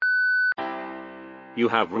You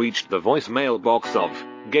have reached the voicemail box of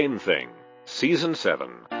Game Thing, Season 7,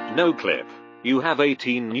 no clip. You have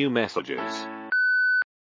 18 new messages.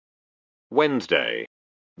 Wednesday,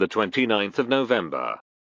 the 29th of November,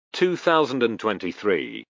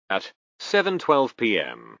 2023, at 7:12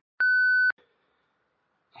 p.m.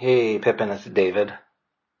 Hey, Pippin, it's David.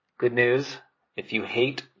 Good news, if you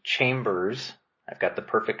hate chambers, I've got the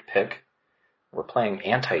perfect pick. We're playing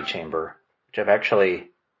Antichamber, which I've actually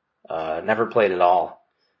never played at all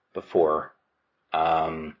before.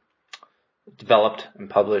 Developed and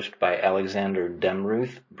published by Alexander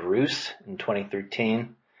Demruth Bruce in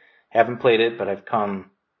 2013. Haven't played it, but I've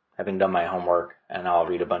come having done my homework, and I'll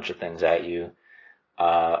read a bunch of things at you.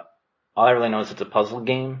 All I really know is it's a puzzle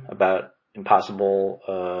game about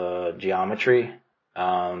impossible geometry.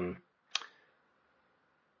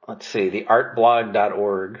 Let's see, the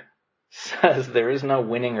artblog.org says there is no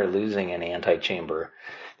winning or losing in Antichamber.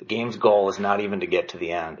 The game's goal is not even to get to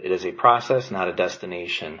the end. It is a process, not a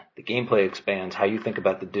destination. The gameplay expands how you think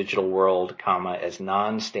about the digital world, as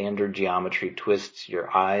non-standard geometry twists your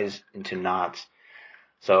eyes into knots.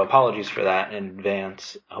 So apologies for that in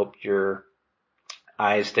advance. I hope your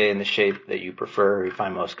eyes stay in the shape that you prefer or you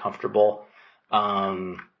find most comfortable.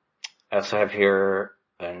 I also have here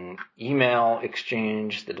an email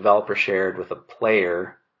exchange the developer shared with a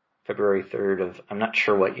player February 3rd of, I'm not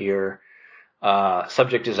sure what year.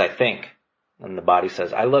 Subject is, I think, and the body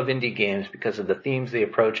says, I love indie games because of the themes they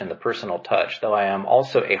approach and the personal touch. Though I am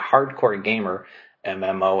also a hardcore gamer,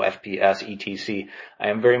 MMO, FPS, etc., I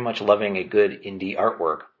am very much loving a good indie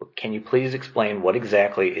artwork. Can you please explain what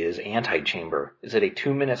exactly is Antichamber? Is it a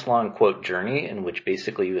 2 minutes long, quote, journey in which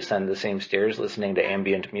basically you ascend the same stairs listening to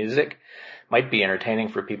ambient music? Might be entertaining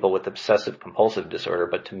for people with obsessive compulsive disorder,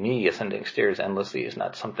 but to me, ascending stairs endlessly is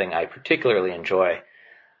not something I particularly enjoy.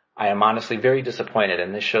 I am honestly very disappointed,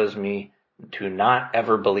 and this shows me to not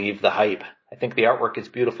ever believe the hype. I think the artwork is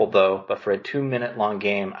beautiful, though, but for a 2 minute long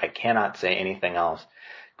game, I cannot say anything else.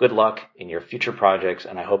 Good luck in your future projects,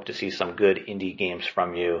 and I hope to see some good indie games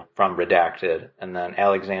from you, from Redacted. And then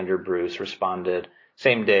Alexander Bruce responded,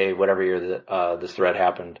 same day, whatever year this thread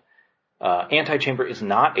happened. Antichamber is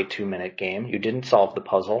not a 2 minute game. You didn't solve the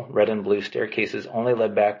puzzle. Red and blue staircases only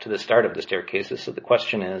led back to the start of the staircases, so the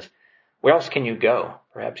question is, where else can you go?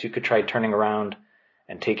 Perhaps you could try turning around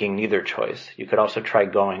and taking neither choice. You could also try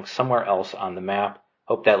going somewhere else on the map.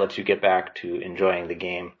 Hope that lets you get back to enjoying the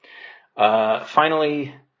game.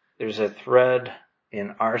 Finally, there's a thread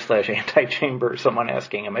in r/Antichamber, someone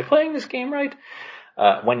asking, am I playing this game right?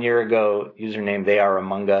 1 year ago, username They Are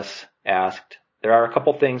Among Us asked, there are a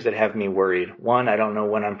couple things that have me worried. One, I don't know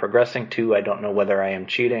when I'm progressing. Two, I don't know whether I am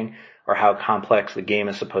cheating or how complex the game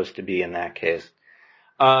is supposed to be in that case.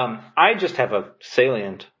 I just have a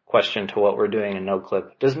salient question to what we're doing in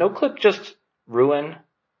NoClip. Does NoClip just ruin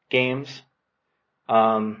games?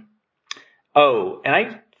 And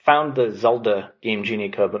I found the Zelda Game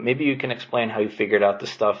Genie code, but maybe you can explain how you figured out the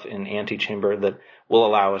stuff in Antichamber that will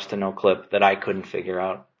allow us to NoClip that I couldn't figure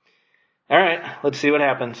out. All right, let's see what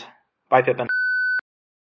happens. Bye, Pippin.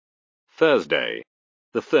 Thursday,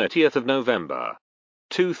 the 30th of November,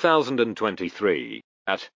 2023,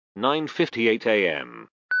 at 9:58 a.m.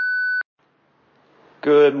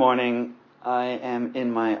 Good morning. I am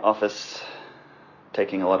in my office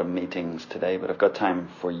taking a lot of meetings today, but I've got time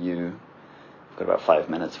for you. I've got about 5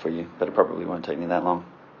 minutes for you, but it probably won't take me that long.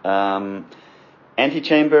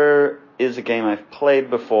 Antichamber is a game I've played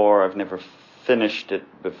before. I've never finished it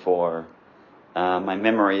before. My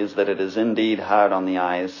memory is that it is indeed hard on the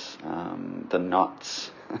eyes. The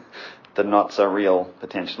knots are real,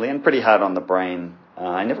 potentially, and pretty hard on the brain.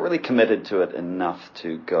 I never really committed to it enough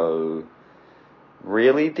to go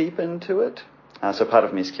really deep into it. So part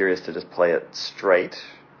of me is curious to just play it straight.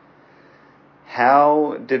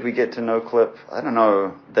 How did we get to NoClip? I don't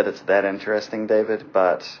know that it's that interesting, David,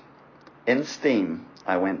 but in Steam,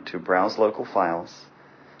 I went to Browse Local Files.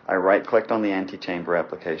 I right-clicked on the Antichamber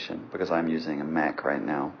application because I'm using a Mac right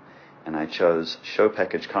now, and I chose Show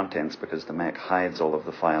Package Contents because the Mac hides all of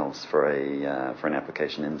the files for an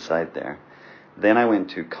application inside there. Then I went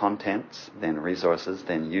to Contents, then Resources,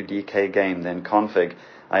 then UDK Game, then Config.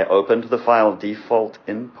 I opened the file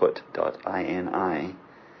defaultinput.ini,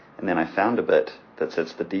 and then I found a bit that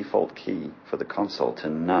sets the default key for the console to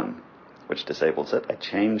none, which disables it. I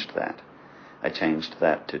changed that. I changed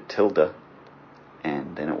that to tilde,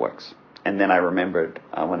 and then it works. And then I remembered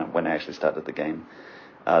when I actually started the game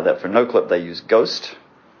that for NoClip they use Ghost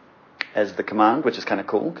as the command, which is kind of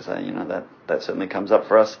cool because that certainly comes up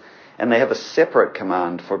for us. And they have a separate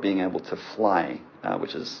command for being able to fly,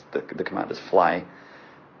 which is the command is fly.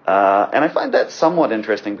 And I find that somewhat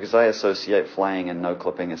interesting because I associate flying and no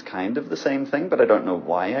clipping as kind of the same thing, but I don't know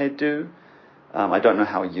why I do. I don't know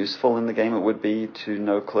how useful in the game it would be to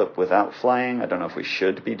no clip without flying. I don't know if we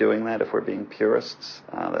should be doing that if we're being purists.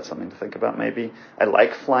 That's something to think about maybe. I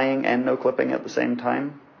like flying and no clipping at the same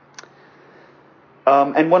time.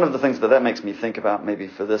 And one of the things that makes me think about maybe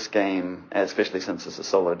for this game, especially since it's a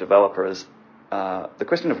solo developer, is the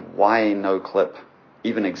question of why no clip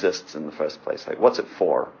even exists in the first place. Like, what's it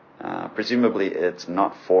for? Presumably it's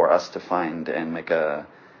not for us to find and make a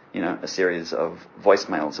series of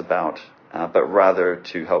voicemails about, but rather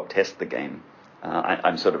to help test the game.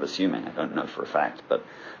 I'm sort of assuming, I don't know for a fact, but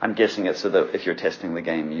I'm guessing it's so that if you're testing the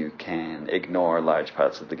game, you can ignore large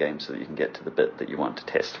parts of the game so that you can get to the bit that you want to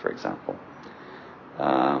test, for example.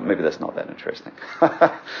 Maybe that's not that interesting.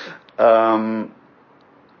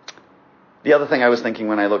 The other thing I was thinking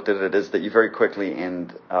when I looked at it is that you very quickly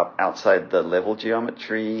end up outside the level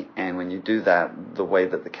geometry, and when you do that, the way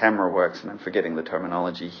that the camera works, and I'm forgetting the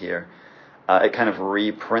terminology here, it kind of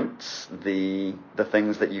reprints the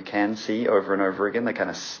things that you can see over and over again. They kind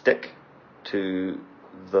of stick to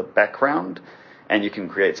the background, and you can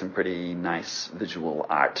create some pretty nice visual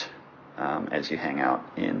art as you hang out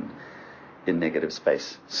in negative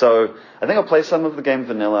space. So I think I'll play some of the game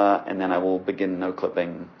vanilla, and then I will begin no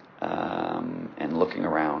clipping and looking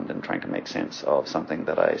around and trying to make sense of something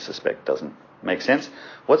that I suspect doesn't make sense.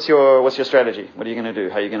 What's your strategy? What are you going to do?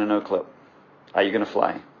 How are you going to no clip? Are you going to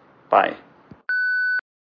fly? Bye.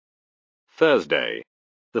 Thursday,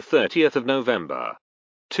 the 30th of November,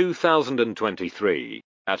 2023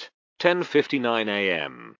 at 10:59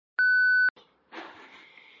 a.m.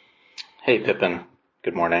 Hey, Pippin.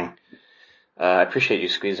 Good morning. I appreciate you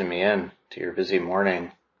squeezing me in to your busy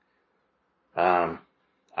morning.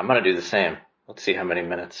 I'm going to do the same. Let's see how many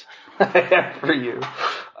minutes I have for you.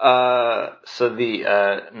 So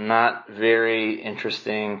the not very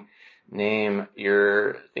interesting name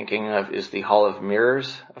you're thinking of is the Hall of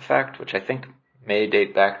Mirrors effect, which I think may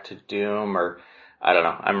date back to Doom, or I don't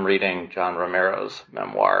know. I'm reading John Romero's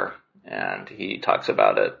memoir, and he talks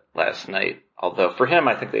about it last night. Although for him,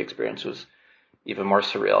 I think the experience was even more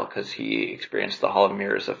surreal because he experienced the Hall of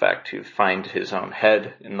Mirrors effect to find his own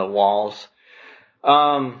head in the walls.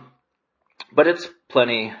 But it's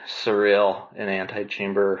plenty surreal in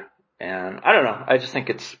Antichamber, and I don't know. I just think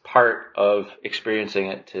it's part of experiencing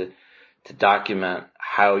it to document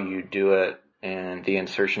how you do it, and the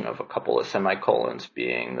insertion of a couple of semicolons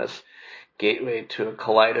being this gateway to a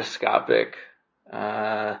kaleidoscopic,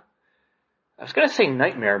 I was going to say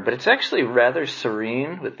nightmare, but it's actually rather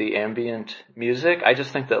serene with the ambient music. I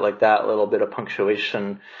just think that like that little bit of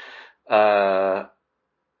punctuation, as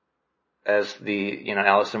the,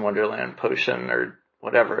 Alice in Wonderland potion or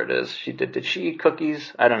whatever it is she did. Did she eat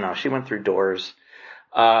cookies? I don't know. She went through doors.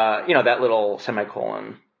 That little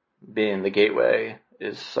semicolon being the gateway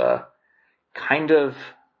is, kind of,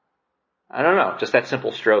 I don't know, just that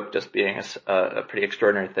simple stroke just being a pretty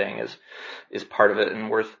extraordinary thing is part of it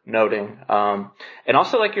and worth noting. And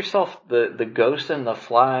also like yourself, the ghost and the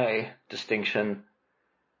fly distinction,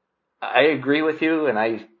 I agree with you, and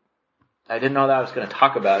I didn't know that I was going to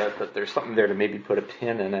talk about it, but there's something there to maybe put a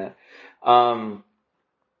pin in it.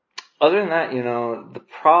 Other than that, the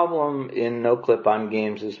problem in no-clip on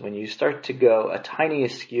games is when you start to go a tiny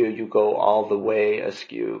askew, you go all the way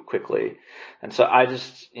askew quickly. And so I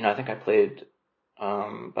just, I think I played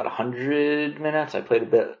about 100 minutes. I played a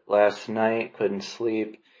bit last night, couldn't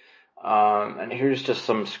sleep. And here's just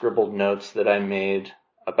some scribbled notes that I made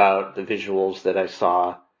about the visuals that I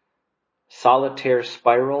saw. Solitaire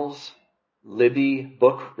spirals, Libby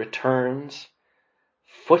book returns,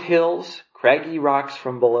 foothills, craggy rocks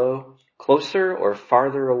from below, closer or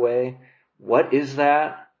farther away. What is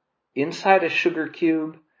that? Inside a sugar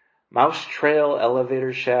cube, mouse trail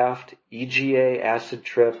elevator shaft, EGA acid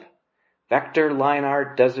trip, vector line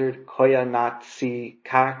art desert,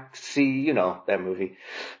 Koyaanisqatsi, that movie.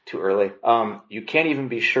 Too early. You can't even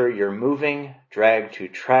be sure you're moving, drag to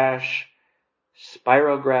trash,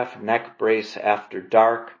 spirograph neck brace after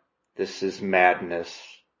dark. This is madness.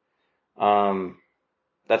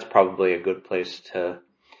 That's probably a good place to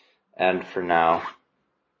end for now.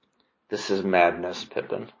 This is madness,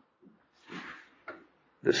 Pippin.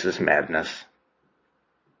 This is madness.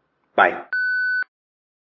 Bye.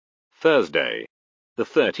 Thursday, the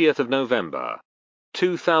 30th of November,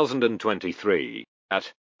 2023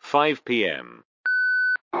 at 5 p.m.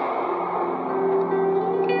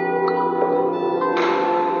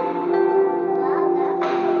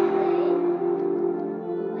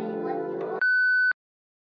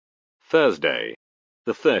 Thursday,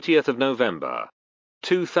 the 30th of November,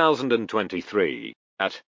 2023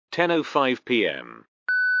 at 10:05 p.m.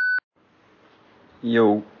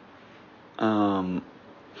 Yo.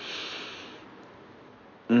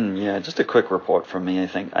 Yeah, just a quick report from me, I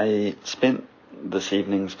think. I spent this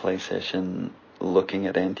evening's play session looking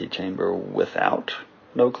at Antichamber without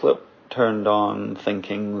NoClip turned on,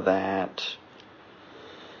 thinking that,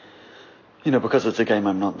 because it's a game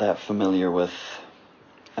I'm not that familiar with,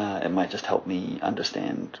 it might just help me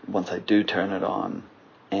understand once I do turn it on.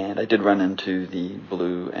 And I did run into the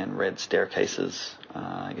blue and red staircases.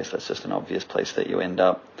 I guess that's just an obvious place that you end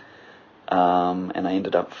up. And I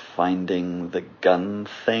ended up finding the gun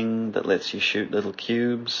thing that lets you shoot little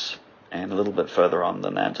cubes. And a little bit further on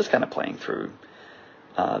than that, just kind of playing through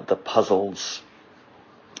the puzzles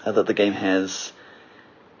that the game has.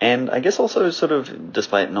 And I guess also sort of,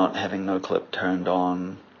 despite not having NoClip turned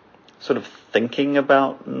on, sort of thinking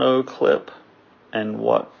about NoClip and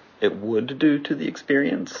what it would do to the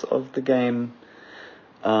experience of the game.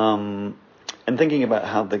 And thinking about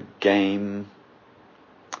how the game...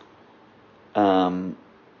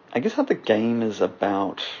 I guess how the game is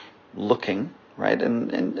about looking, right?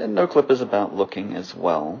 And NoClip is about looking as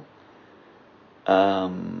well.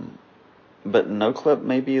 But NoClip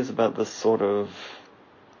maybe is about this sort of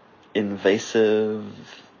evasive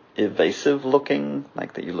looking,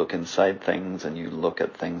 like that you look inside things and you look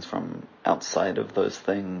at things from outside of those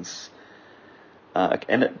things. But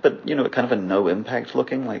kind of a no impact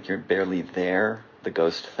looking, like you're barely there, the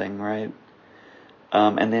ghost thing, right?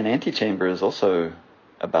 And then Antichamber is also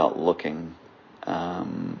about looking,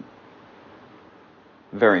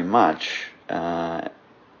 very much, but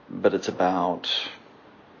it's about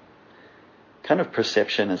kind of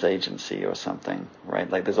perception as agency or something, right?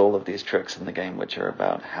 Like there's all of these tricks in the game which are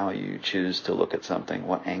about how you choose to look at something,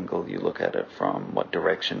 what angle you look at it from, what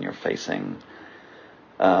direction you're facing,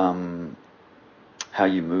 how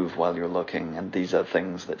you move while you're looking, and these are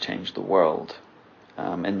things that change the world.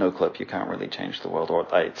 In NoClip, you can't really change the world,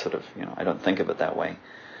 or I sort of, I don't think of it that way.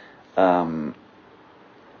 So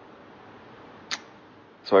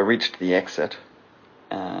I reached the exit,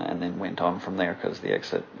 and then went on from there because the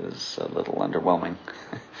exit is a little underwhelming.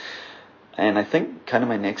 And I think kind of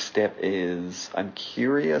my next step is I'm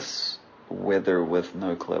curious whether with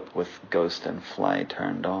NoClip, with Ghost and Fly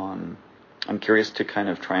turned on, I'm curious to kind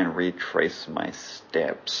of try and retrace my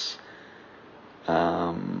steps.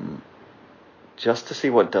 Just to see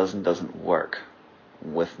what does and doesn't work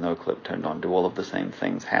with NoClip turned on. Do all of the same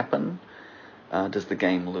things happen? Does the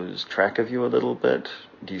game lose track of you a little bit?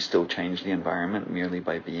 Do you still change the environment merely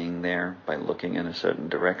by being there, by looking in a certain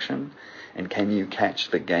direction? And can you catch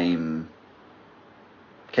the game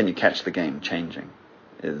changing?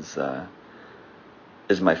 Is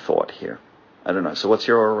my thought here. I don't know. So what's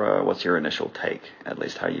your initial take? At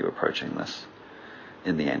least how are you approaching this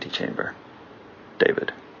in the Antichamber,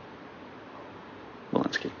 David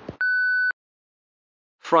Walensky?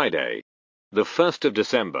 Friday, the 1st of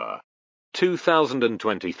December,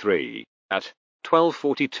 2023, at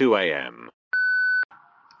 12:42 a.m.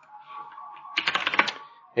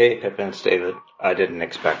 Hey, Pippin, it's David. I didn't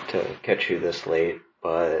expect to catch you this late,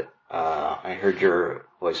 but I heard your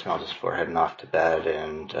voicemail just before heading off to bed,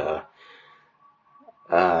 and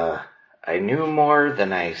I knew more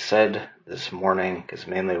than I said this morning, because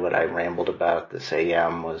mainly what I rambled about this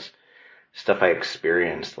AM was stuff I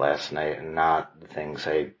experienced last night and not the things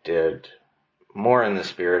I did, more in the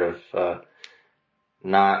spirit of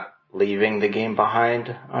not leaving the game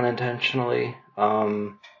behind unintentionally.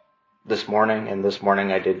 This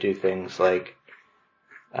morning I did do things like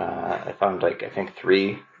I found I think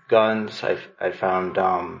 3 guns. I found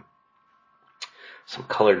some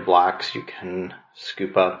colored blocks you can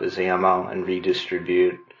scoop up as ammo and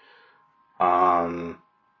redistribute. And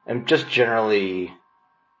just generally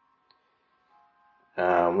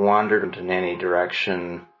wandered in any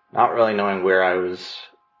direction, not really knowing where I was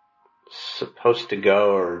supposed to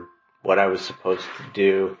go or what I was supposed to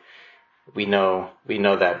do. We know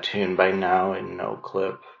that tune by now in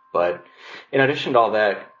NoClip, but in addition to all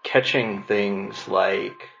that, catching things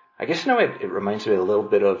like, I guess it reminds me a little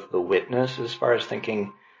bit of The Witness as far as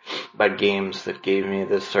thinking about games that gave me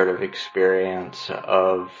this sort of experience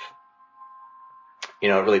of, it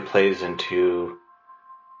really plays into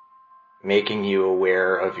making you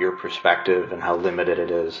aware of your perspective and how limited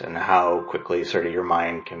it is and how quickly sort of your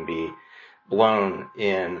mind can be blown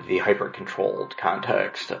in the hyper-controlled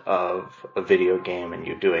context of a video game and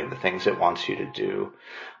you doing the things it wants you to do.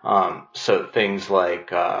 So things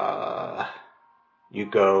like you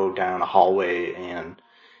go down a hallway and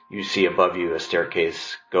you see above you a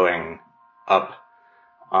staircase going up.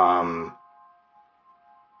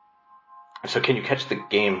 So can you catch the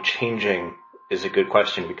game changing is a good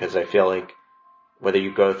question, because I feel like whether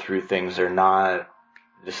you go through things or not,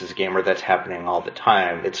 this is a game where that's happening all the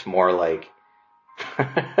time. It's more like,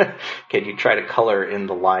 can you try to color in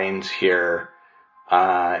the lines here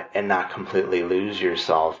and not completely lose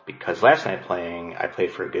yourself? Because last night I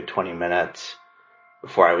played for a good 20 minutes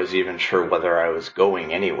before I was even sure whether I was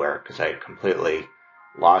going anywhere, because I had completely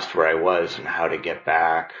lost where I was and how to get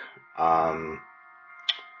back.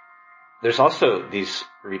 There's also these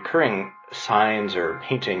recurring signs or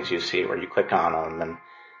paintings you see where you click on them, and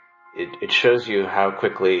it shows you how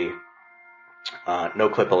quickly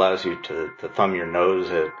NoClip allows you to thumb your nose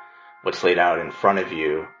at what's laid out in front of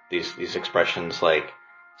you. These expressions like,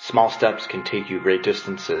 small steps can take you great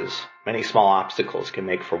distances. Many small obstacles can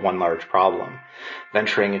make for one large problem.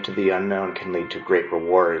 Venturing into the unknown can lead to great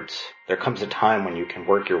rewards. There comes a time when you can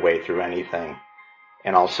work your way through anything.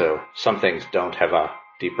 And also, some things don't have a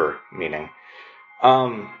deeper meaning.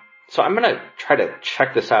 So I'm going to try to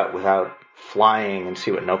check this out without flying and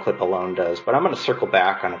see what NoClip alone does, but I'm going to circle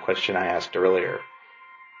back on a question I asked earlier.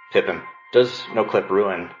 Pippin, does NoClip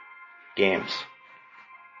ruin games?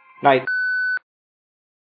 Night.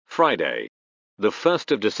 Friday, the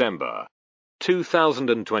 1st of December,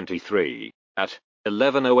 2023, at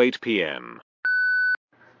 11:08 p.m.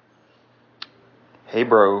 Hey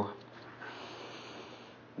bro.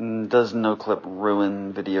 Does NoClip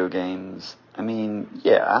ruin video games? I mean,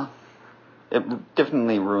 yeah. It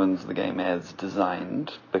definitely ruins the game as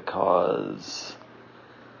designed, because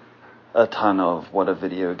a ton of what a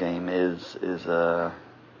video game is a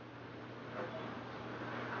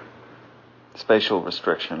spatial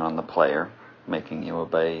restriction on the player, making you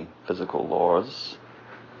obey physical laws,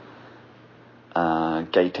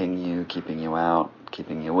 gating you, keeping you out,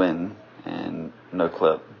 keeping you in, and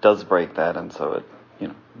NoClip does break that, and so it,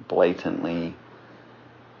 blatantly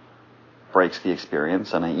breaks the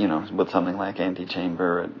experience, and with something like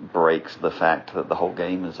Antichamber, it breaks the fact that the whole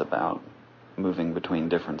game is about moving between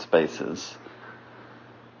different spaces.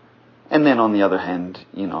 And then on the other hand,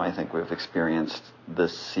 I think we've experienced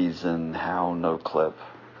this season how NoClip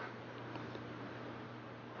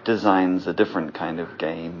designs a different kind of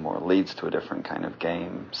game, or leads to a different kind of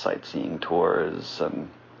game, sightseeing tours and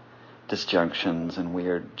disjunctions and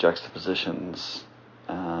weird juxtapositions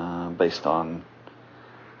based on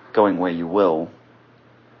going where you will.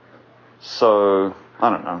 So, I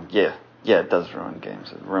don't know, yeah, it does ruin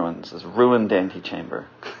games. It's ruined Antichamber.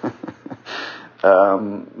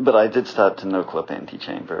 But I did start to NoClip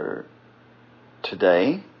Antichamber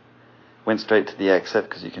today. Went straight to the exit,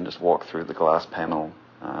 because you can just walk through the glass panel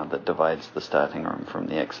that divides the starting room from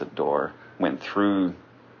the exit door. Went through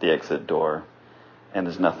the exit door, and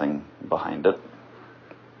there's nothing behind it,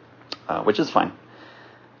 which is fine.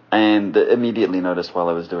 And immediately noticed while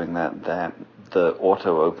I was doing that the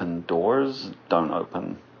auto-open doors don't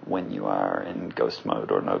open when you are in ghost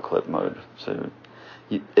mode or NoClip mode. So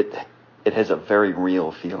it has a very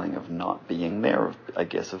real feeling of not being there, I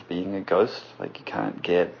guess, of being a ghost. Like, you can't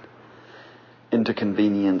get into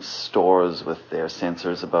convenience stores with their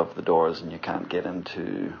sensors above the doors, and you can't get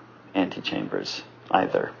into antechambers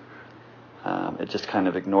either. It just kind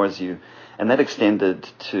of ignores you. And that extended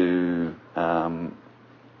to...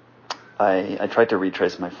 I tried to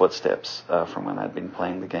retrace my footsteps from when I'd been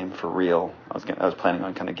playing the game for real. I was planning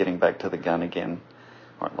on kind of getting back to the gun again,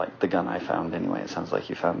 or like the gun I found anyway. It sounds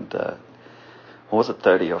like you found, what was it,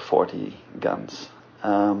 30 or 40 guns.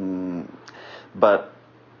 But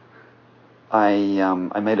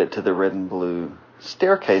I made it to the red and blue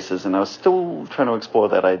staircases, and I was still trying to explore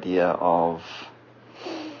that idea of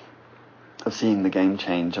seeing the game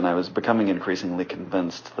change, and I was becoming increasingly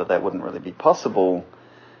convinced that wouldn't really be possible.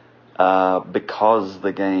 Because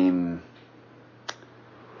the game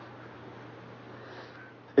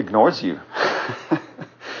ignores you,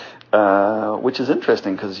 which is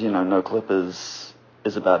interesting, because NoClip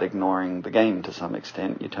is about ignoring the game to some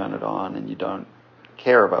extent. You turn it on and you don't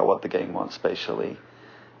care about what the game wants spatially.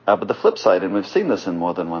 But the flip side, and we've seen this in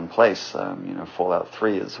more than one place, Fallout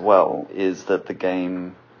 3 as well, is that the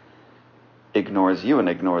game ignores you and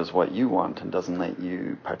ignores what you want and doesn't let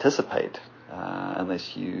you participate.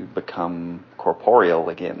 Unless you become corporeal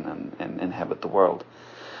again and inhabit the world.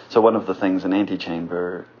 So one of the things in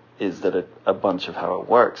Antichamber is that a bunch of how it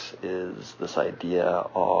works is this idea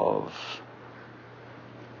of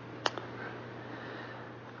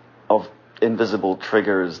invisible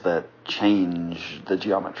triggers that change the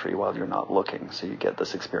geometry while you're not looking. So you get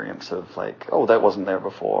this experience of like, oh, that wasn't there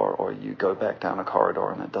before, or you go back down a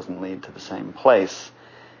corridor and it doesn't lead to the same place.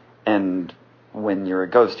 And when you're a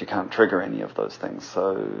ghost, you can't trigger any of those things.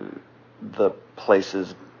 So the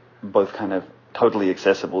places both kind of totally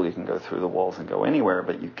accessible. You can go through the walls and go anywhere,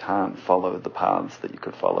 but you can't follow the paths that you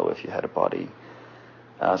could follow if you had a body.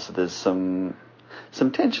 So there's some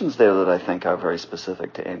tensions there that I think are very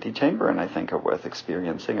specific to Antichamber and I think are worth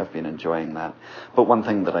experiencing. I've been enjoying that. But one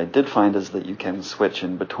thing that I did find is that you can switch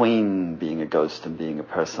in between being a ghost and being a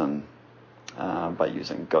person by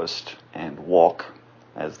using ghost and walk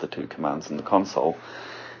as the two commands in the console.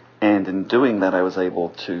 And in doing that, I was able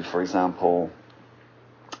to, for example,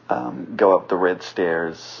 go up the red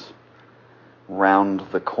stairs, round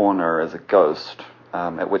the corner as a ghost,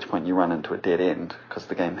 at which point you run into a dead end because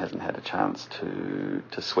the game hasn't had a chance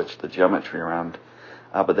to switch the geometry around.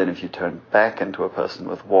 But then if you turn back into a person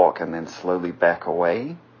with walk and then slowly back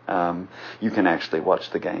away, you can actually watch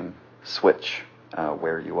the game switch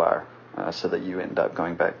where you are, so that you end up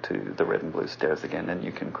going back to the red and blue stairs again, and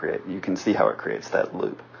you can see how it creates that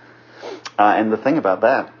loop. And the thing about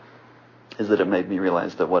that is that it made me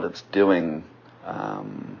realize that what it's doing,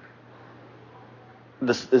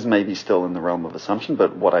 this is maybe still in the realm of assumption,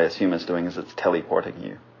 but what I assume it's doing is it's teleporting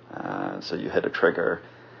you. So you hit a trigger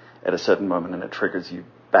at a certain moment and it triggers you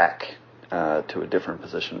back to a different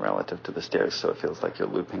position relative to the stairs, so it feels like you're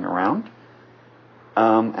looping around.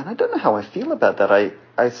 And I don't know how I feel about that.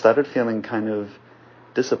 I started feeling kind of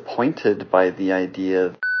disappointed by the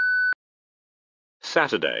idea.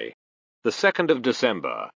 Saturday, the 2nd of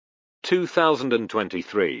December,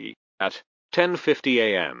 2023, at 10:50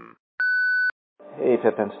 a.m. Hey,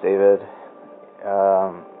 Pippin, it's David.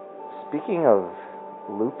 Speaking of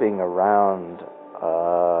looping around,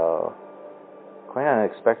 quite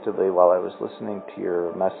unexpectedly, while I was listening to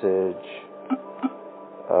your message,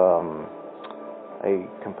 I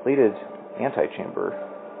completed Antichamber,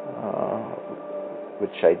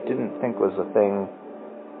 which I didn't think was a thing,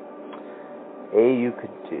 A, you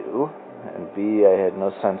could do, and B, I had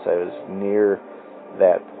no sense I was near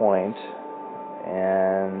that point,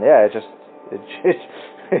 and yeah, it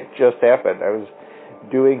just happened. I was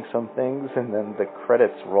doing some things, and then the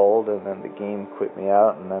credits rolled, and then the game quit me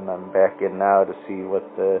out, and then I'm back in now to see what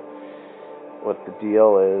the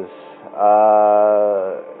deal is,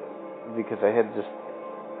 because I had just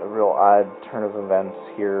a real odd turn of events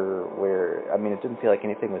here where, I mean, it didn't feel like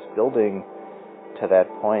anything was building to that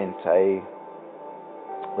point. I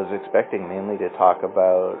was expecting mainly to talk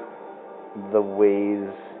about the ways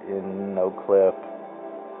in No Clip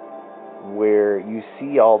where you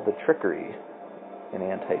see all the trickery in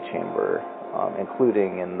Antichamber,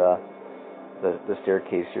 including in the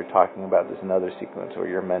staircase you're talking about. There's another sequence where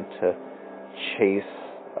you're meant to chase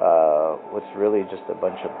what's really just a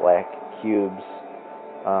bunch of black cubes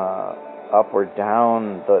up or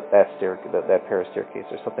down that pair of staircase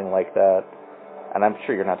or something like that. And I'm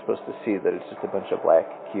sure you're not supposed to see that it's just a bunch of black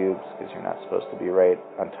cubes because you're not supposed to be right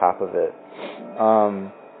on top of it.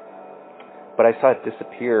 But I saw it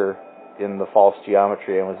disappear in the false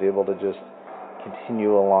geometry and was able to just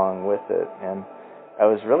continue along with it. And I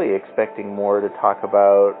was really expecting more to talk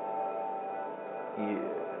about.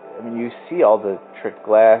 I mean, you see all the tricked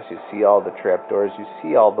glass, you see all the trapdoors, you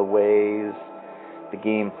see all the ways the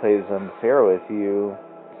game plays unfair with you,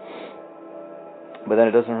 but then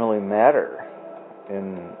it doesn't really matter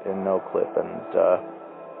in No Clip.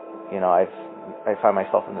 And I find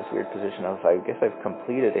myself in this weird position of, I guess I've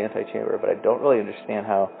completed Antichamber, but I don't really understand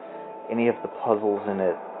how any of the puzzles in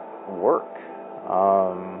it work.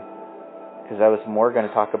 Because I was more going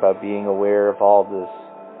to talk about being aware of all this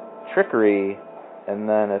trickery, and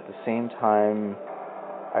then at the same time,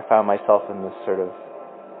 I found myself in this sort of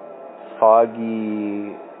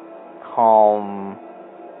foggy, calm,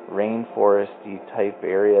 rainforesty type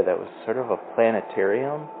area that was sort of a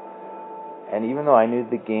planetarium. And even though I knew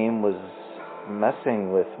the game was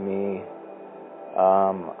messing with me,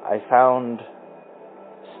 I found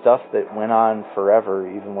stuff that went on forever,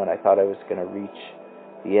 even when I thought I was going to reach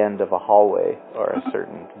the end of a hallway or a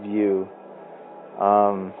certain view.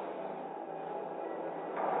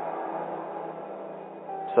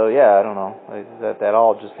 So yeah, I don't know. That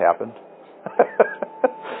all just happened.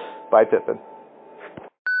 Bye, Pippin.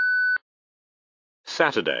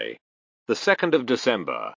 Saturday, the 2nd of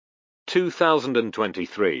December,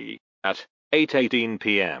 2023, at 8:18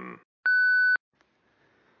 p.m.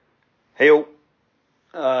 Hey,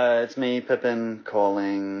 it's me, Pippin,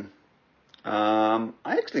 calling. I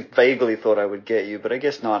actually vaguely thought I would get you, but I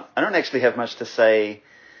guess not. I don't actually have much to say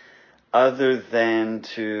other than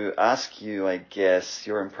to ask you, I guess,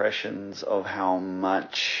 your impressions of how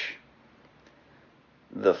much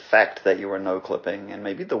the fact that you are no-clipping, and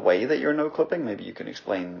maybe the way that you're no-clipping, maybe you can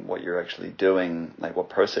explain what you're actually doing, like what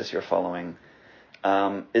process you're following.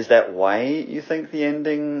 Is that why you think the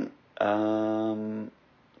ending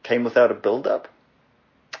came without a build-up?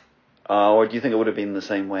 Or do you think it would have been the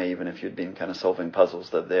same way even if you'd been kind of solving puzzles,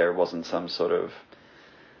 that there wasn't some sort of,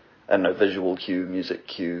 I don't know, visual cue, music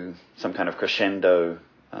cue, some kind of crescendo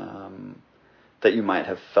that you might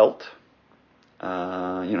have felt?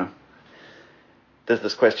 There's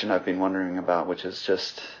this question I've been wondering about, which is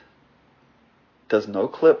just, does no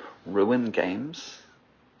clip ruin games,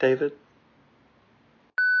 David?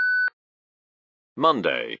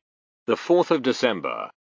 Monday, the 4th of December,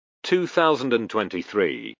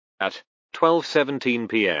 2023, at 12:17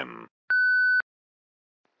 p.m.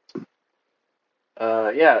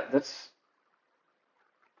 Yeah, that's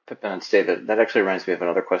Pippin. It's David. That actually reminds me of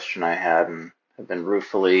another question I had and have been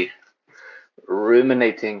ruefully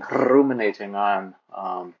ruminating on.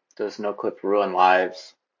 Does no clip ruin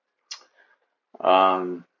lives?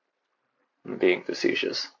 I'm being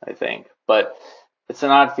facetious, I think, but it's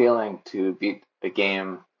an odd feeling to beat a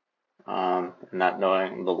game not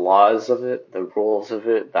knowing the laws of it, the rules of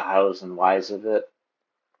it, the hows and whys of it.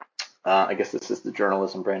 I guess this is the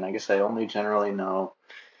journalism brain. I guess I only generally know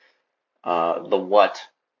the what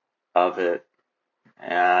of it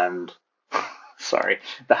and sorry,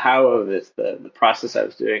 the how of it, the process I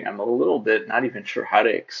was doing. I'm a little bit not even sure how to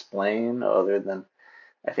explain, other than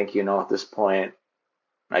I think at this point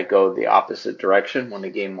I go the opposite direction when the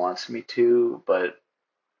game wants me to, but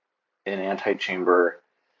in Antichamber,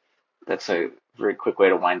 that's a very quick way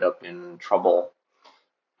to wind up in trouble,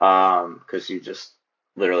 because you just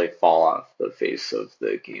literally fall off the face of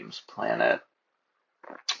the game's planet.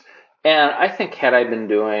 And I think had I been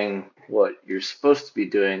doing what you're supposed to be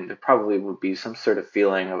doing, there probably would be some sort of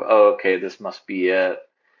feeling of, oh, okay, this must be it.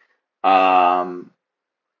 That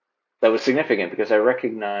was significant because I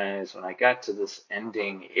recognized when I got to this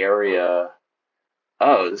ending area,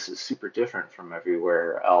 oh, this is super different from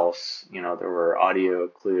everywhere else. There were audio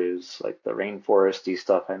clues like the rainforesty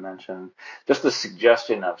stuff I mentioned. Just the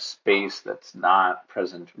suggestion of space that's not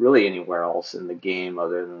present really anywhere else in the game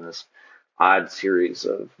other than this odd series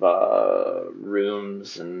of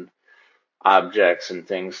rooms and objects and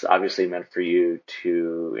things obviously meant for you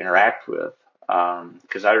to interact with.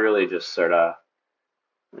 Because I really just sort of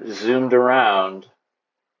zoomed around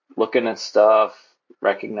looking at stuff,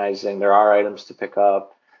 recognizing there are items to pick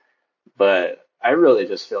up, but I really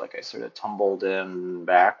just feel like I sort of tumbled in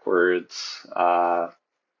backwards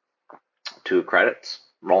to credits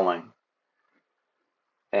rolling.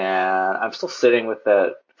 And I'm still sitting with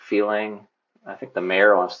that feeling. I think the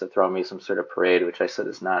mayor wants to throw me some sort of parade, which I said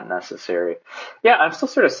is not necessary. Yeah, I'm still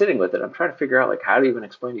sort of sitting with it. I'm trying to figure out how to even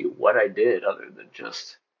explain to you what I did other than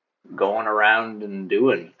just going around and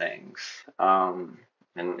doing things. And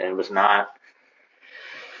it was not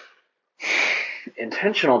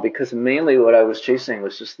intentional because mainly what I was chasing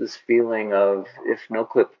was just this feeling of, if no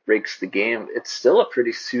clip breaks the game, it's still a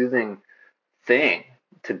pretty soothing thing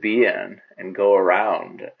to be in and go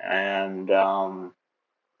around. And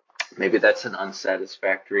maybe that's an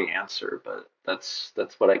unsatisfactory answer, but that's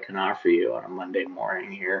what I can offer you on a Monday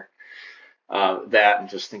morning here. That and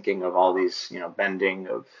just thinking of all these, bending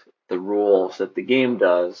of the rules that the game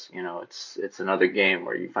does. It's another game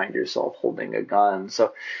where you find yourself holding a gun.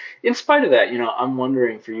 So in spite of that, I'm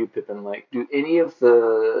wondering for you, Pippin, do any of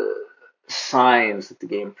the signs that the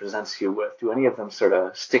game presents you with, do any of them sort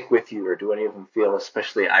of stick with you, or do any of them feel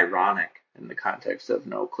especially ironic in the context of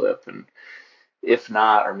no clip? And if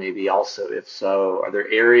not, or maybe also if so, are there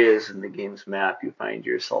areas in the game's map you find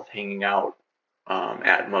yourself hanging out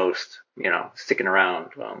at most, sticking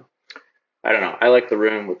around? I don't know. I like the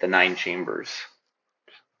room with the 9 chambers.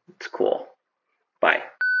 It's cool. Bye.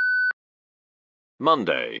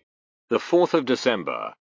 Monday, the 4th of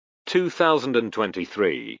December,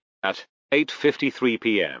 2023, at 8:53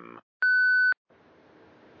 p.m.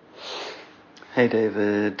 Hey,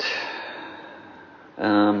 David.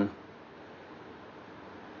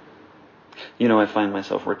 I find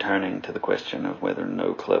myself returning to the question of whether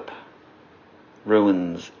no clip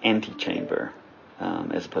ruins Antichamber,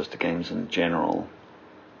 as opposed to games in general.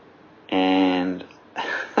 And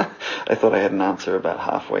I thought I had an answer about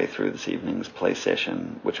halfway through this evening's play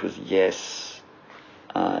session, which was yes,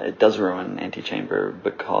 it does ruin Antichamber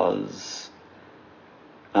because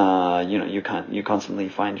you constantly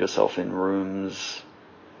find yourself in rooms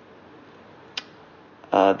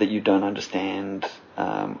that you don't understand,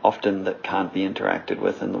 often that can't be interacted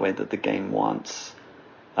with in the way that the game wants.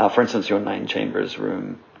 For instance, your 9 chambers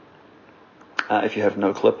room, if you have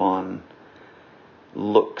no clip on,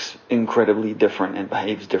 looks incredibly different and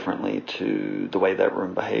behaves differently to the way that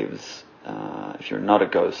room behaves. If you're not a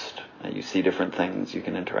ghost, you see different things, you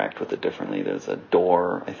can interact with it differently. There's a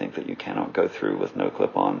door, I think, that you cannot go through with no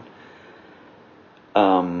clip on.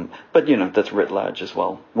 But, that's writ large as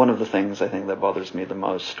well. One of the things I think that bothers me the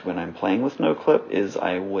most when I'm playing with no clip is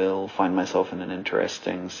I will find myself in an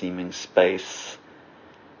interesting seeming space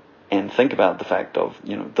and think about the fact of,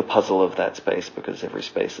 the puzzle of that space, because every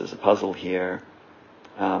space is a puzzle here,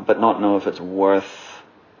 but not know if it's worth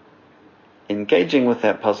engaging with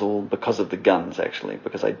that puzzle because of the guns, actually,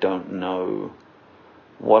 because I don't know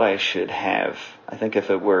what I should have. I think if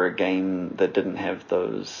it were a game that didn't have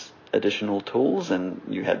those additional tools and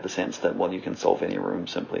you had the sense that, well, you can solve any room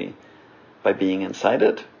simply by being inside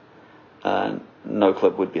it, no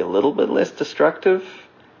clip would be a little bit less destructive,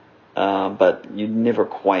 but you're never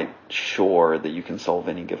quite sure that you can solve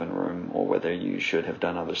any given room or whether you should have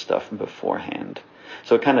done other stuff beforehand.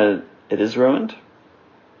 So it is ruined.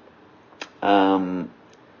 And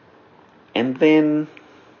then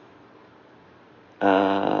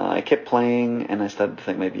I kept playing and I started to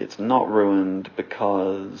think maybe it's not ruined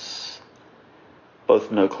because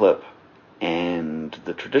both no clip and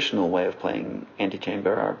the traditional way of playing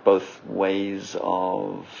Antichamber are both ways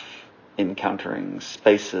of encountering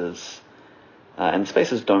spaces, and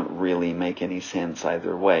spaces don't really make any sense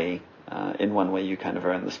either way. In one way, you kind of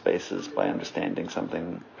earn the spaces by understanding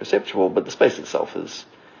something perceptual, but the space itself is,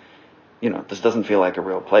 this doesn't feel like a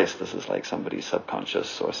real place. This is like somebody's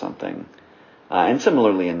subconscious or something. And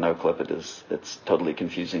similarly in no clip, it's totally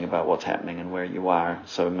confusing about what's happening and where you are.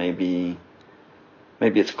 So maybe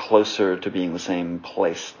it's closer to being the same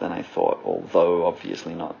place than I thought, although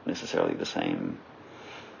obviously not necessarily the same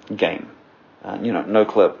game. No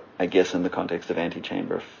clip, I guess, in the context of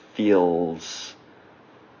Antichamber, feels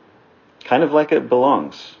kind of like it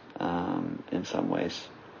belongs in some ways.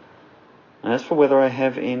 And as for whether I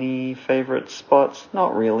have any favorite spots,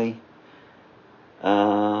 not really.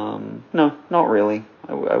 No, not really.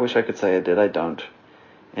 I wish I could say I did. I don't.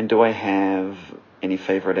 And do I have any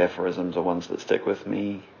favorite aphorisms or ones that stick with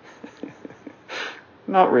me?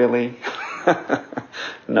 Not really.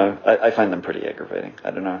 No, I find them pretty aggravating.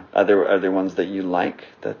 I don't know. Are there ones that you like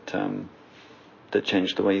that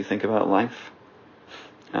change the way you think about life?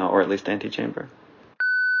 Or at least Antichamber?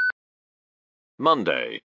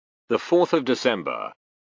 Monday, the 4th of December,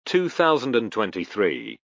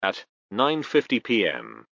 2023, at 9:50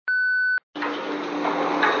 p.m.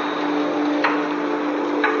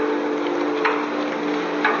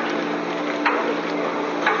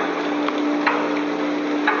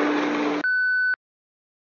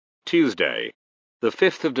 Tuesday, the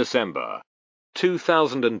 5th of December,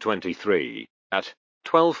 2023, at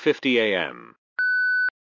 12:50 a.m.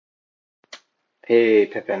 Hey,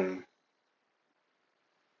 Pippin.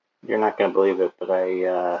 You're not going to believe it, but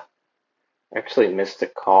I actually missed a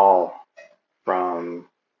call from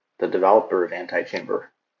the developer of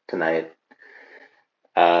Antichamber tonight.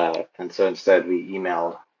 And so instead we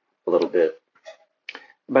emailed a little bit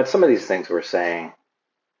about some of these things we're saying,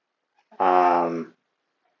 which I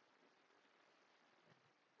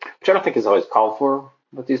don't think is always called for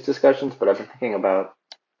with these discussions, but I've been thinking about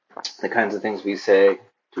the kinds of things we say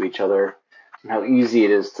to each other and how easy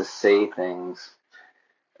it is to say things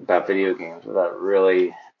about video games without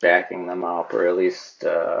really backing them up, or at least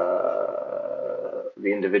the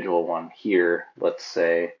individual one here, let's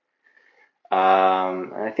say.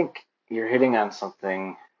 And I think you're hitting on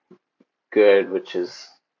something good, which is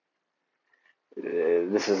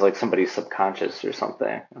this is like somebody's subconscious or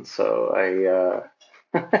something. And so I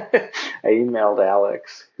emailed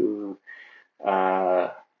Alex, who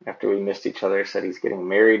after we missed each other said he's getting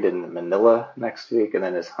married in Manila next week and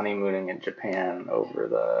then is honeymooning in Japan over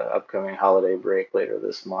the upcoming holiday break later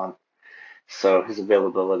this month. So his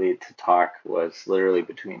availability to talk was literally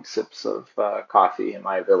between sips of coffee, and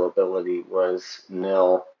my availability was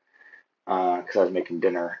nil because I was making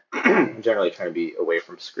dinner. I'm generally trying to be away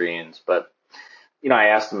from screens, but I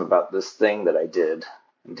asked him about this thing that I did.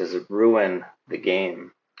 Does it ruin the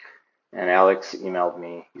game? And Alex emailed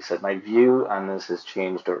me. He said, my view on this has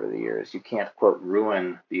changed over the years. You can't, quote,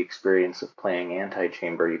 ruin the experience of playing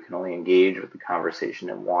Antichamber. You can only engage with the conversation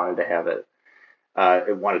and wanted to have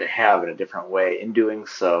in a different way. In doing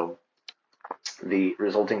so, the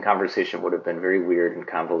resulting conversation would have been very weird and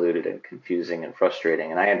convoluted and confusing and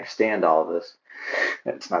frustrating. And I understand all of this.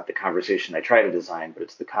 It's not the conversation I try to design, but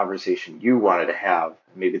it's the conversation you wanted to have.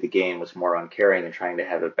 Maybe the game was more uncaring and trying to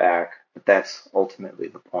have it back, but that's ultimately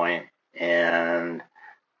the point. And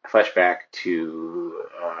I flash back to,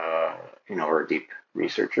 we're deep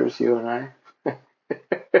researchers, you and I,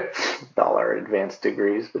 with all our advanced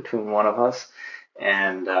degrees between one of us.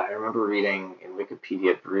 And I remember reading in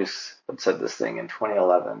Wikipedia, Bruce had said this thing in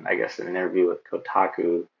 2011, I guess, in an interview with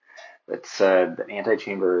Kotaku, that said that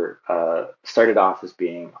Antichamber started off as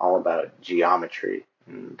being all about geometry,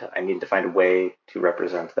 and I needed to find a way to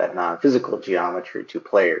represent that non-physical geometry to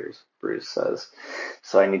players, Bruce says.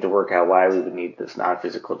 So I need to work out why we would need this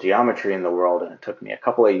non-physical geometry in the world, and it took me a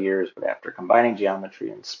couple of years, but after combining geometry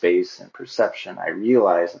and space and perception, I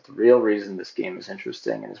realized that the real reason this game is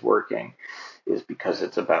interesting and is working is because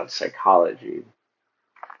it's about psychology.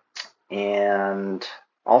 And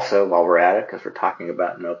also, while we're at it, because we're talking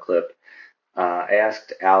about NoClip, I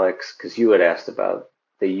asked Alex, because you had asked about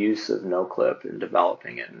the use of NoClip in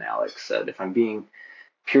developing it, and Alex said, if I'm being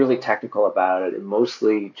purely technical about it, it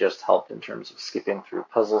mostly just helped in terms of skipping through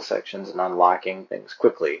puzzle sections and unlocking things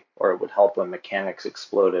quickly, or it would help when mechanics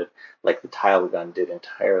exploded, like the tile gun did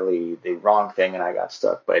entirely the wrong thing and I got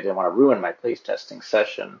stuck, but I didn't want to ruin my playtesting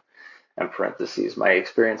session. And parentheses, my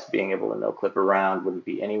experience of being able to no-clip around wouldn't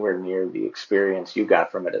be anywhere near the experience you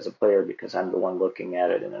got from it as a player, because I'm the one looking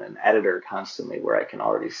at it in an editor constantly, where I can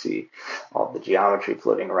already see all the geometry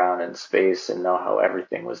floating around in space and know how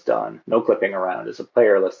everything was done. No-clipping around as a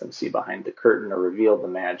player lets them see behind the curtain or reveal the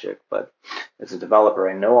magic, but as a developer,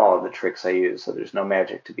 I know all of the tricks I use, so there's no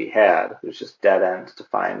magic to be had. There's just dead ends to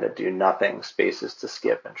find that do nothing, spaces to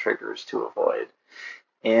skip, and triggers to avoid.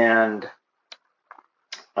 And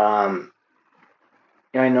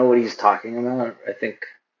I know what he's talking about. I think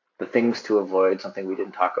the things to avoid, something we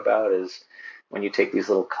didn't talk about, is when you take these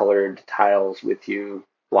little colored tiles with you,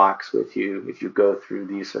 blocks with you, if you go through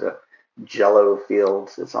these sort of jello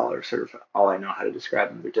fields, it's all I know how to describe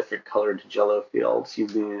them. They're different colored jello fields. You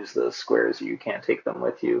lose the squares, you can't take them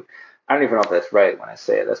with you. I don't even know if that's right when I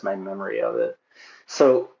say it. That's my memory of it.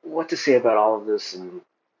 So what to say about all of this? And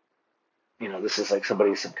this is like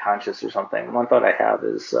somebody's subconscious or something. One thought I have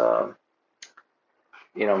is,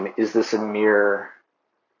 is this a mirror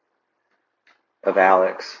of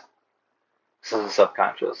Alex? This is a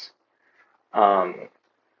subconscious. And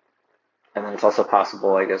then it's also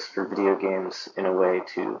possible, I guess, for video games in a way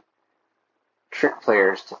to trick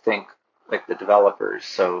players to think like the developers.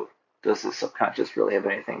 So does the subconscious really have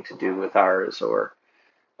anything to do with ours? Or,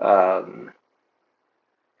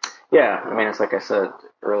 it's like I said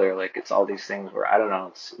earlier, like it's all these things where I don't know,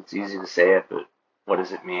 it's easy to say it, but what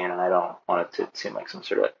does it mean? And I don't want it to seem like some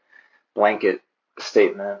sort of blanket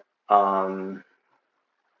statement. But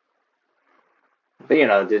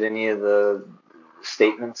did any of the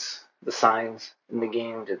statements, the signs in the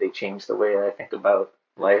game, did they change the way I think about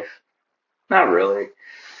life? Not really.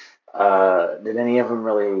 Did any of them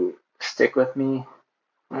really stick with me?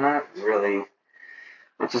 Not really.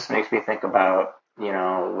 It just makes me think about,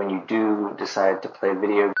 when you do decide to play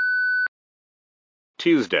video games.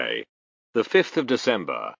 Tuesday, the 5th of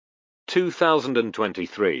December,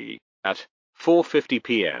 2023, at 4:50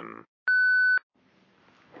 p.m.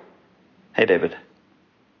 Hey, David.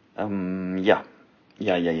 Yeah.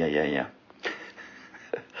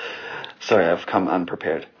 Sorry, I've come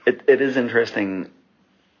unprepared. It is interesting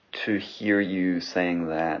to hear you saying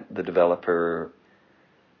that the developer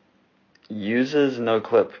uses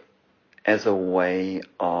NoClip as a way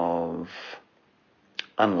of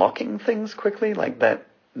unlocking things quickly, like that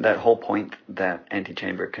whole point that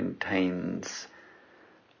Antichamber contains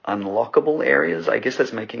unlockable areas. I guess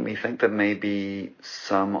that's making me think that maybe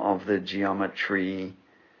some of the geometry,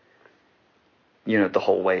 the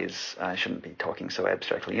hallways, I shouldn't be talking so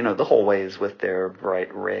abstractly, the hallways with their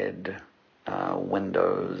bright red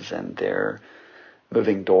windows and their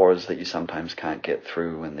moving doors that you sometimes can't get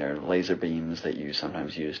through, and their laser beams that you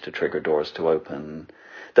sometimes use to trigger doors to open,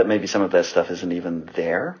 that maybe some of that stuff isn't even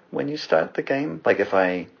there when you start the game. Like if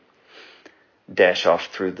I dash off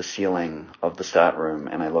through the ceiling of the start room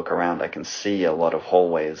and I look around, I can see a lot of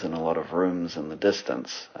hallways and a lot of rooms in the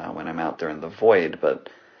distance when I'm out there in the void, but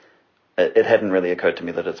it hadn't really occurred to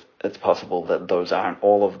me that it's possible that those aren't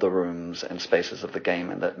all of the rooms and spaces of the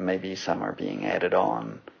game, and that maybe some are being added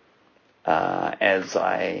on as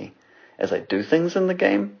I do things in the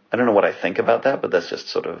game. I don't know what I think about that, but that's just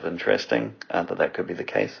sort of interesting that could be the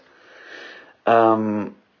case.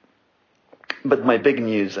 But my big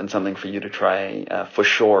news, and something for you to try for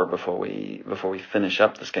sure before we finish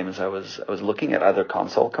up this game, is I was looking at other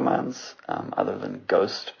console commands other than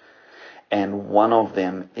Ghost, and one of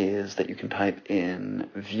them is that you can type in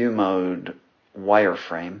view mode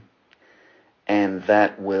wireframe, and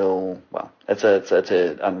that will, it's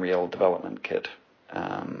a Unreal development kit.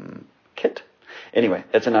 Anyway,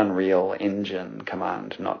 it's an Unreal Engine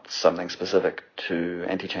command, not something specific to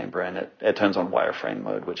Antichamber, and it turns on wireframe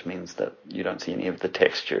mode, which means that you don't see any of the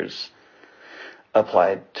textures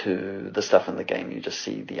applied to the stuff in the game. You just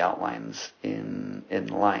see the outlines in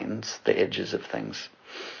lines, the edges of things.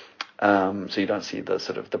 So you don't see the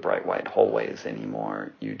sort of the bright white hallways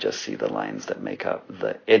anymore. You just see the lines that make up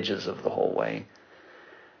the edges of the hallway.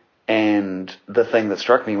 And the thing that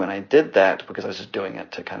struck me when I did that, because I was just doing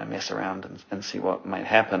it to kind of mess around and see what might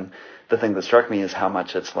happen, the thing that struck me is how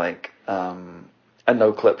much it's like a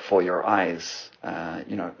no clip for your eyes.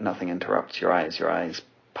 Nothing interrupts your eyes. Your eyes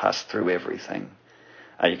pass through everything.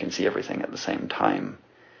 You can see everything at the same time,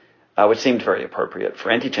 which seemed very appropriate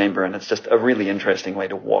for Antichamber, and it's just a really interesting way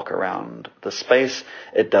to walk around the space.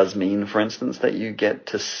 It does mean, for instance, that you get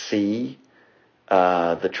to see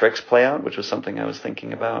the tricks play out, which was something I was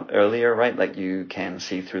thinking about earlier, right? Like you can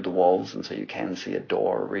see through the walls, and so you can see a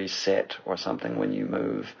door reset or something when you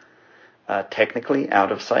move technically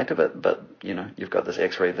out of sight of it, but you've got this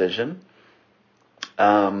X-ray vision.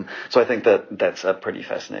 So I think that's a pretty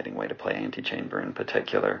fascinating way to play Antichamber in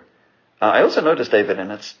particular. I also noticed, David,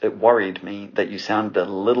 and it worried me that you sound a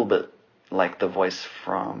little bit like the voice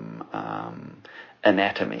from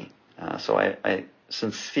Anatomy. So I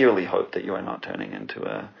sincerely hope that you are not turning into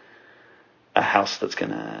a house that's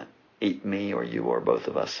going to eat me or you or both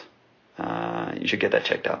of us. You should get that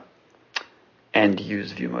checked out. And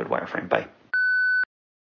use view mode wireframe. Bye.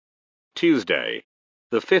 Tuesday,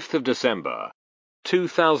 the 5th of December,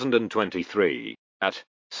 2023 at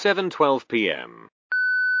 7:12 p.m.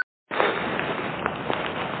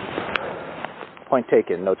 Point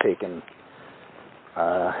taken, no taken.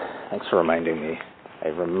 Thanks for reminding me. I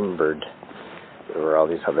remembered there were all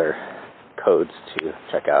these other codes to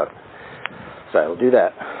check out. So I will do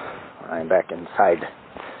that when I'm back inside.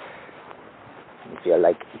 If you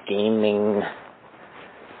like gaming.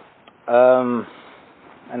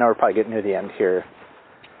 I know we're probably getting near the end here,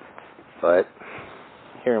 but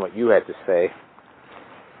hearing what you had to say,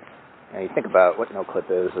 you think about what no clip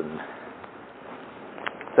is, and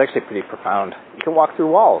it's actually pretty profound. You can walk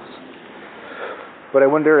through walls, but I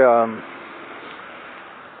wonder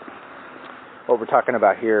what we're talking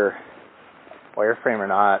about here, wireframe or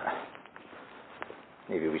not.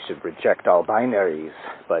 Maybe we should reject all binaries,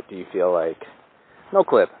 but do you feel like no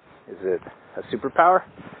clip, is it a superpower?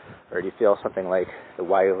 Or do you feel something like the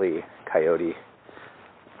Wile E. Coyote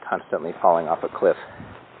constantly falling off a cliff?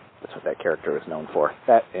 That's what that character is known for.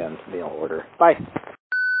 That and Mail Order. Bye.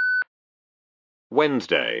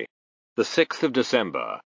 Wednesday, the 6th of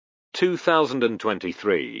December,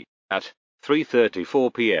 2023 at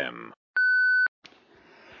 3:34 p.m.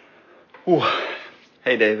 Ooh.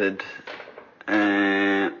 Hey, David.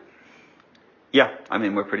 Yeah, I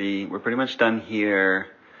mean we're pretty much done here.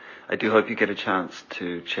 I do hope you get a chance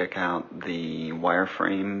to check out the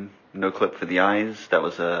wireframe no clip for the eyes. That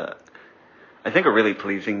was I think a really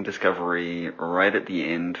pleasing discovery right at the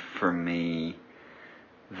end for me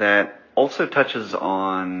that also touches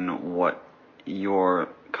on what you're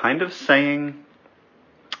kind of saying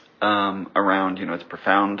around, it's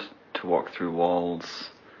profound to walk through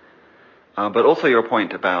walls, but also your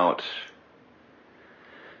point about,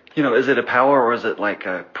 is it a power or is it like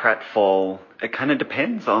a pratfall? It kind of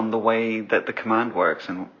depends on the way that the command works.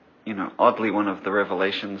 And, oddly, one of the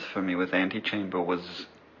revelations for me with Antichamber was,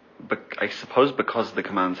 I suppose because the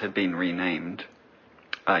commands had been renamed,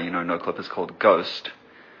 no clip is called Ghost.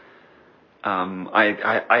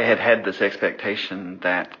 I had this expectation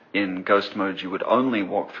that in Ghost mode you would only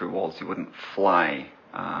walk through walls, you wouldn't fly,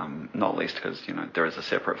 not least because, there is a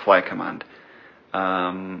separate fly command.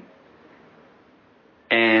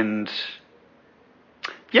 And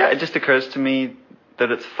yeah, it just occurs to me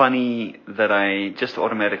that it's funny that I just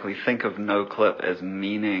automatically think of no clip as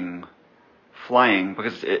meaning flying,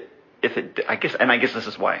 because I guess this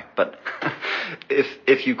is why, but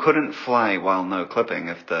if you couldn't fly while no clipping,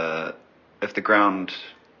 if the ground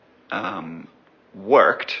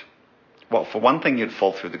worked, well, for one thing, you'd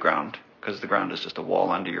fall through the ground because the ground is just a wall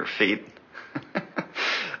under your feet.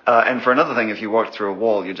 And for another thing, if you walk through a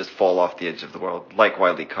wall, you just fall off the edge of the world, like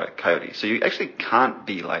Wile E. Coyote. So you actually can't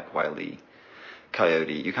be like Wile E.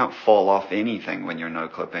 Coyote. You can't fall off anything when you're no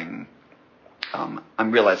clipping.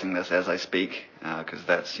 I'm realizing this as I speak, because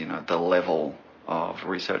that's, the level of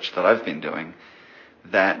research that I've been doing,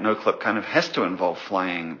 that no clip kind of has to involve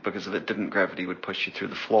flying, because if it didn't, gravity would push you through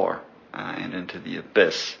the floor and into the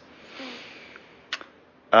abyss.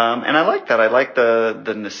 And I like that. I like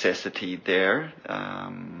the necessity there.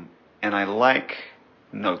 And I like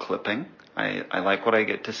no clipping. I like what I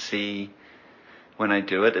get to see when I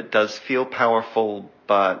do it. It does feel powerful,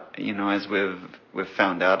 but, as we've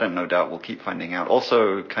found out, and no doubt we'll keep finding out,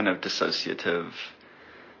 also kind of dissociative.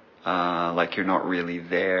 Like you're not really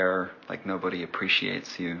there, like nobody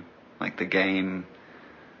appreciates you. Like the game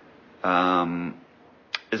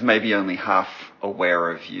is maybe only half aware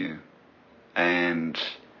of you. And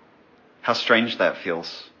how strange that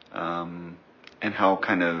feels, and how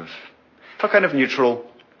kind of neutral,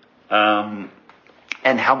 and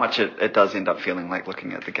how much it does end up feeling like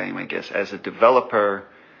looking at the game, I guess, as a developer,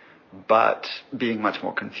 but being much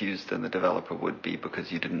more confused than the developer would be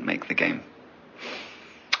because you didn't make the game.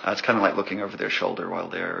 It's kind of like looking over their shoulder while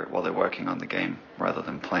they're working on the game rather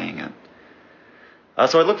than playing it.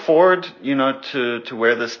 So I look forward, to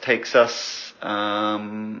where this takes us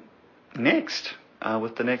next,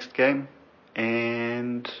 with the next game.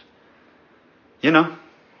 And,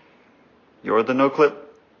 you're the no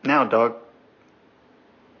clip now, dog.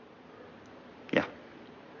 Yeah,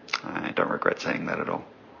 I don't regret saying that at all.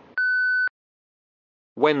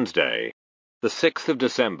 Wednesday, the 6th of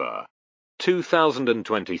December,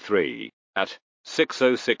 2023, at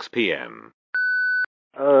 6:06 p.m.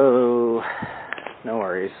 Oh, no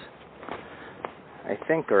worries. I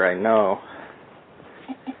think, or I know,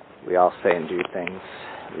 we all say and do things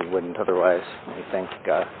we wouldn't otherwise. We think,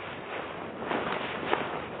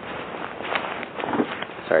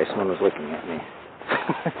 sorry, someone was looking at me.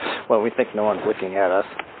 Well, we think no one's looking at us.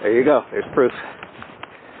 There you go, there's proof.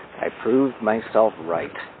 I proved myself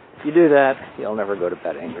right. If you do that, you'll never go to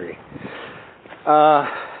bed angry.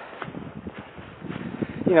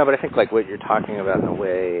 But I think like what you're talking about in a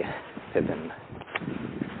way, Pippin,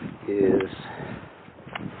 is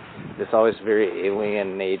this always very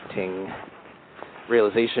alienating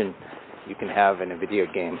realization you can have in a video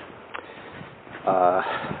game,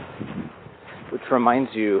 which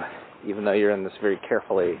reminds you, even though you're in this very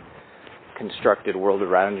carefully constructed world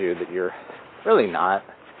around you, that you're really not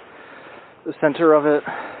the center of it.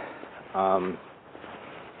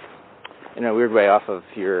 In a weird way, off of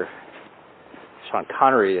your Sean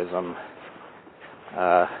Conneryism,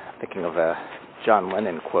 thinking of a John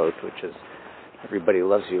Lennon quote, which is, "Everybody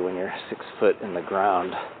loves you when you're 6 foot in the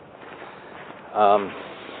ground."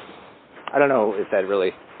 I don't know if that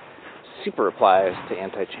really super applies to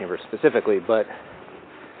Antichamber specifically, but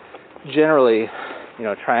generally,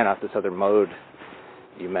 trying out this other mode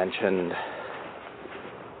you mentioned,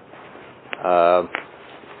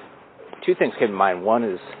 two things came to mind. One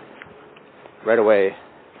is, right away,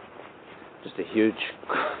 just a huge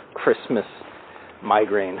Christmas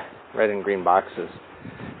migraine, red and green boxes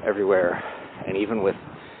everywhere. And even with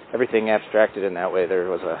everything abstracted in that way, there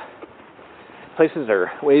was places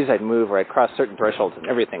or ways I'd move where I'd cross certain thresholds and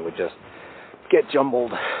everything would just get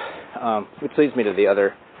jumbled. Which leads me to the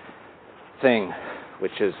other thing,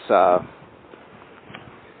 which is, the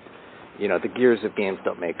gears of games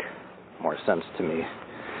don't make more sense to me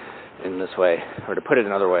in this way. Or to put it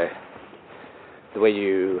another way, the way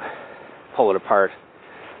you pull it apart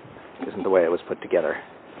isn't the way it was put together.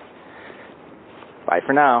 Bye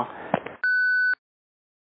for now.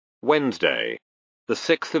 Wednesday, the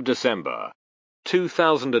 6th of December,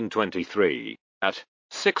 2023, at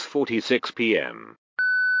 6:46 p.m.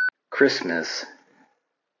 Christmas.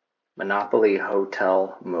 Monopoly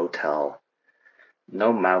Hotel Motel.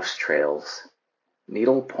 No mouse trails.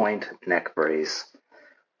 Needlepoint neck brace.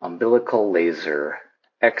 Umbilical laser.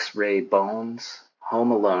 X-ray bones.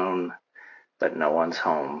 Home alone. But no one's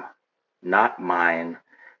home. Not mine.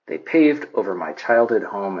 They paved over my childhood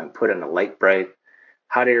home and put in a light bright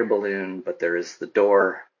hot air balloon, but there is the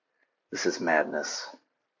door. This is madness.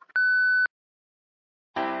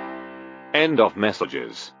 End of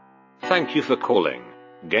messages. Thank you for calling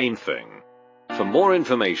GameThing. For more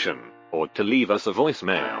information or to leave us a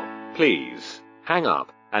voicemail, please hang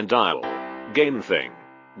up and dial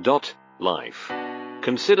GameThing.life.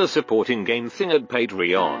 Consider supporting GameThing at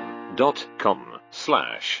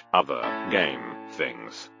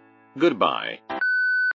patreon.com/othergamethings. Goodbye.